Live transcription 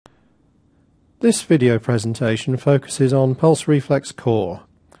This video presentation focuses on Pulse Reflex Core,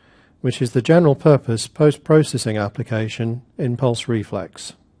 which is the general-purpose post-processing application in Pulse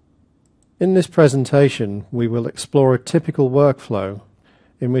Reflex. In this presentation, we will explore a typical workflow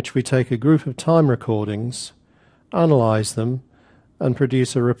in which we take a group of time recordings, analyze them, and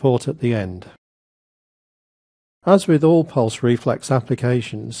produce a report at the end. As with all Pulse Reflex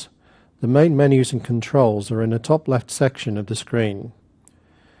applications, the main menus and controls are in the top left section of the screen.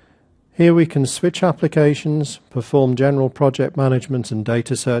 Here we can switch applications, perform general project management and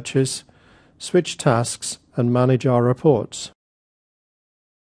data searches, switch tasks, and manage our reports.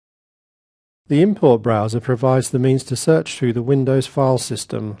 The import browser provides the means to search through the Windows file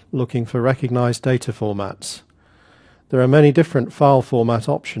system looking for recognized data formats. There are many different file format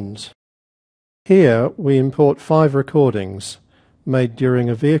options. Here we import 5 recordings made during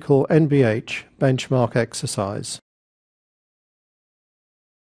a vehicle NBH benchmark exercise.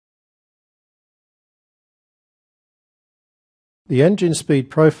 The engine speed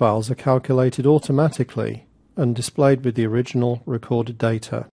profiles are calculated automatically and displayed with the original recorded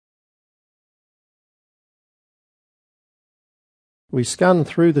data. We scan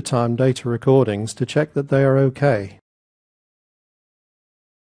through the time data recordings to check that they are okay.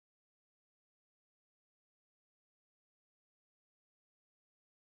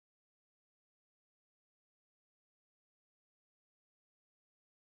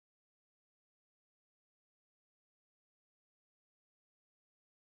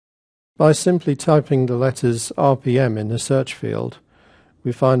 By simply typing the letters RPM in the search field,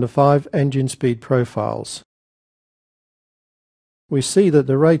 we find the 5 engine speed profiles. We see that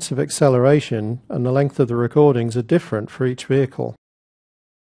the rates of acceleration and the length of the recordings are different for each vehicle.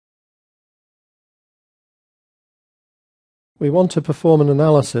 We want to perform an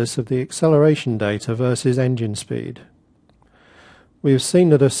analysis of the acceleration data versus engine speed. We have seen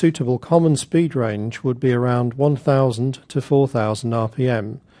that a suitable common speed range would be around 1000 to 4000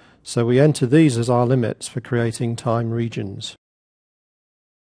 RPM, so we enter these as our limits for creating time regions.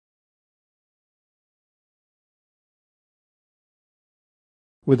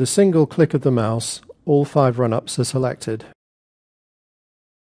 With a single click of the mouse, all 5 run-ups are selected.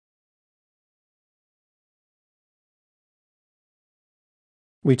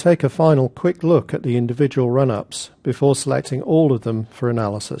 We take a final quick look at the individual run-ups before selecting all of them for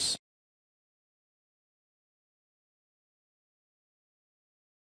analysis.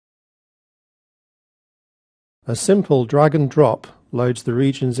 A simple drag and drop loads the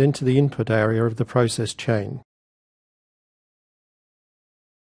regions into the input area of the process chain.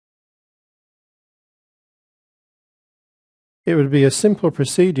 It would be a simple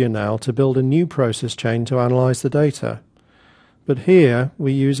procedure now to build a new process chain to analyze the data, but here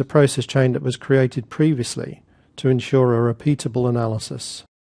we use a process chain that was created previously to ensure a repeatable analysis.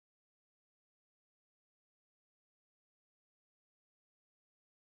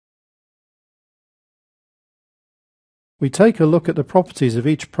 We take a look at the properties of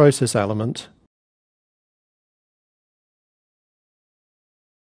each process element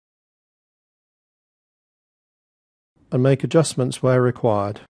and make adjustments where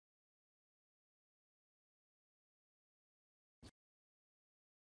required.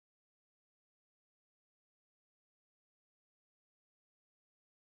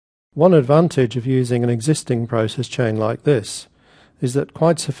 One advantage of using an existing process chain like this is that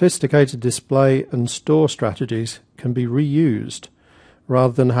quite sophisticated display and store strategies can be reused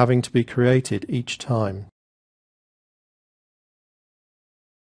rather than having to be created each time.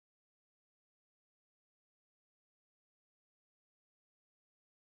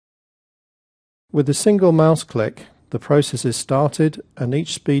 With a single mouse click, the process is started and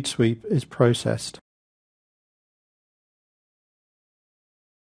each speed sweep is processed.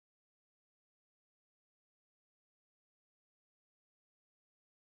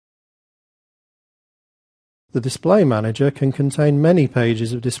 The Display Manager can contain many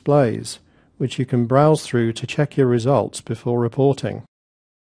pages of displays, which you can browse through to check your results before reporting.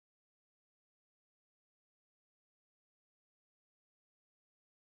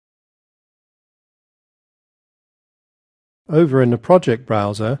 Over in the project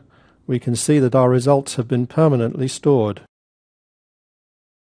browser, we can see that our results have been permanently stored.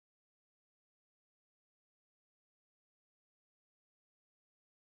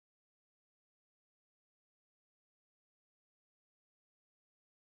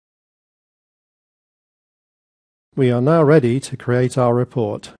 We are now ready to create our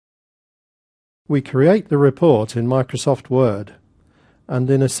report. We create the report in Microsoft Word, and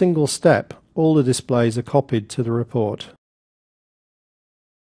in a single step all the displays are copied to the report.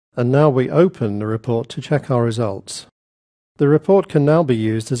 And now we open the report to check our results. The report can now be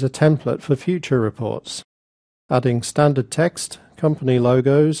used as a template for future reports, adding standard text, company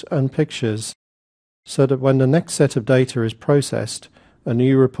logos and pictures, so that when the next set of data is processed, a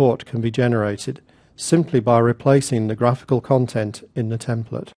new report can be generated simply by replacing the graphical content in the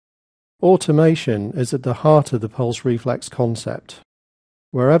template. Automation is at the heart of the Pulse Reflex concept.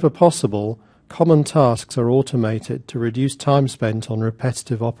 Wherever possible, common tasks are automated to reduce time spent on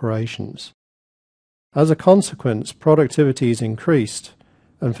repetitive operations. As a consequence, productivity is increased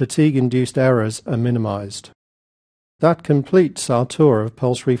and fatigue-induced errors are minimized. That completes our tour of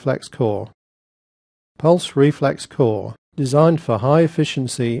Pulse Reflex Core. Pulse Reflex Core, designed for high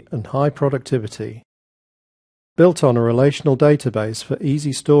efficiency and high productivity. Built on a relational database for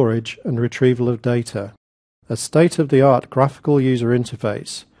easy storage and retrieval of data. A state-of-the-art graphical user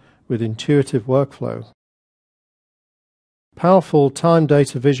interface with intuitive workflow. Powerful time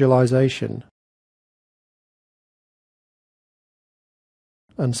data visualization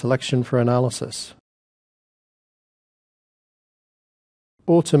and selection for analysis.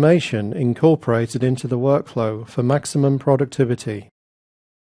 Automation incorporated into the workflow for maximum productivity.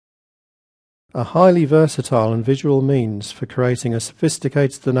 A highly versatile and visual means for creating a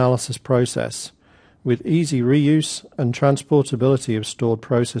sophisticated analysis process with easy reuse and transportability of stored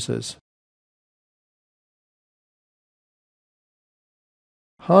processes.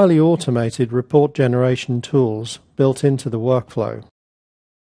 Highly automated report generation tools built into the workflow.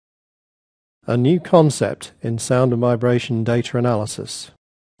 A new concept in sound and vibration data analysis.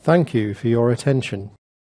 Thank you for your attention.